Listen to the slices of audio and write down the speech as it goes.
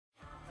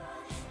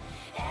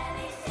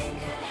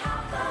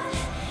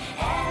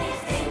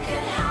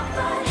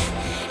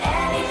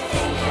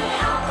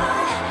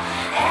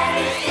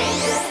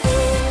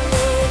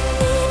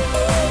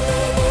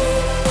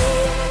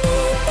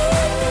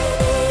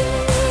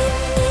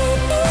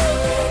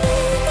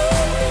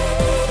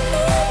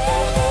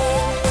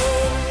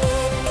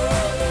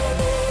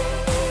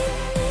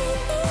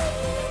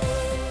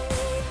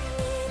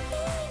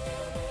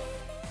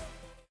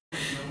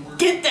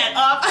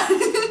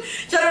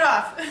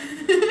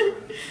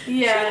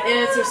Yeah,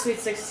 and it's her sweet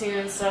 16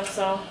 and stuff,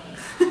 so.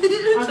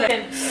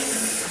 Okay.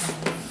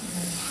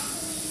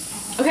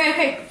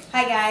 Okay.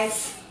 Hi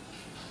guys.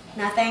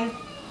 Nothing.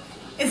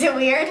 Is it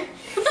weird?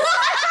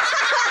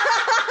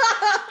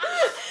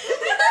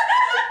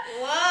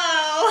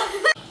 Whoa.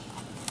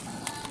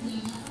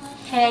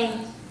 Hey.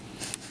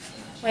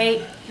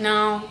 Wait,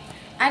 no.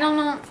 I don't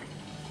know.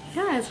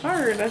 Yeah, it's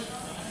hard.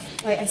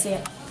 Wait, I see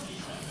it.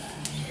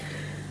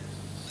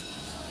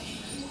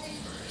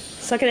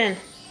 Suck it in.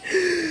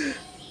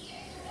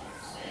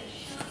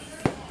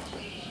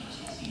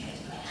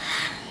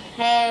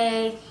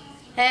 Hey.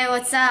 Hey,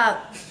 what's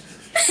up?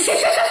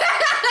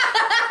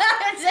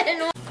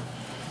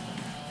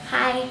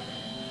 Hi.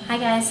 Hi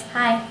guys.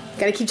 Hi.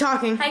 Gotta keep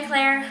talking. Hi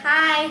Claire.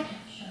 Hi.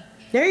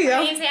 There you go.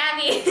 My name's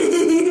Abby.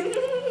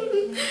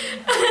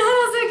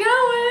 How's it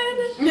going?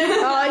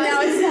 Oh,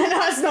 now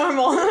it's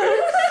normal.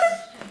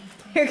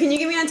 Here, can you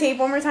get me on tape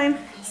one more time?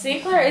 See,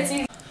 Claire, it's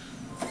easy.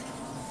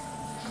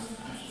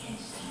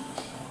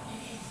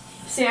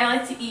 See, I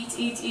like to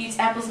eat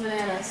apples and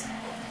bananas.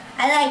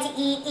 I like to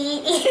eat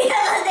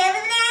apples and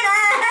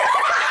bananas.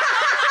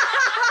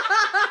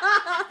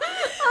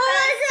 Oh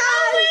my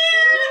god!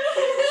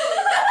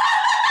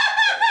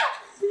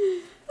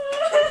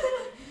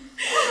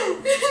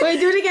 Wait,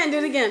 do it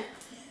again.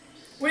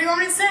 What do you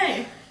want me to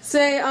say?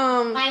 Say,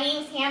 My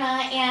name's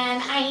Hannah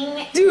and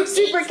I'm... do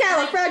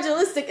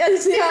supercalifragilistic.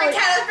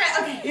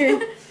 Supercalifragilistic. Okay. Yeah.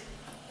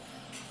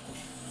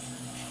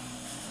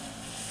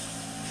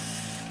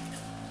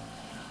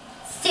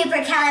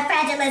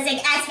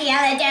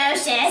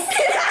 Supercalifragilisticexpialidocious.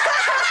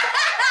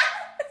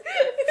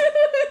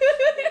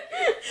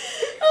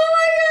 Oh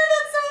my god,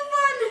 that's so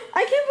fun!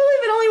 I can't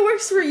believe it only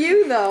works for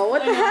you though.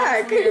 What the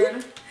heck? It's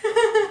weird.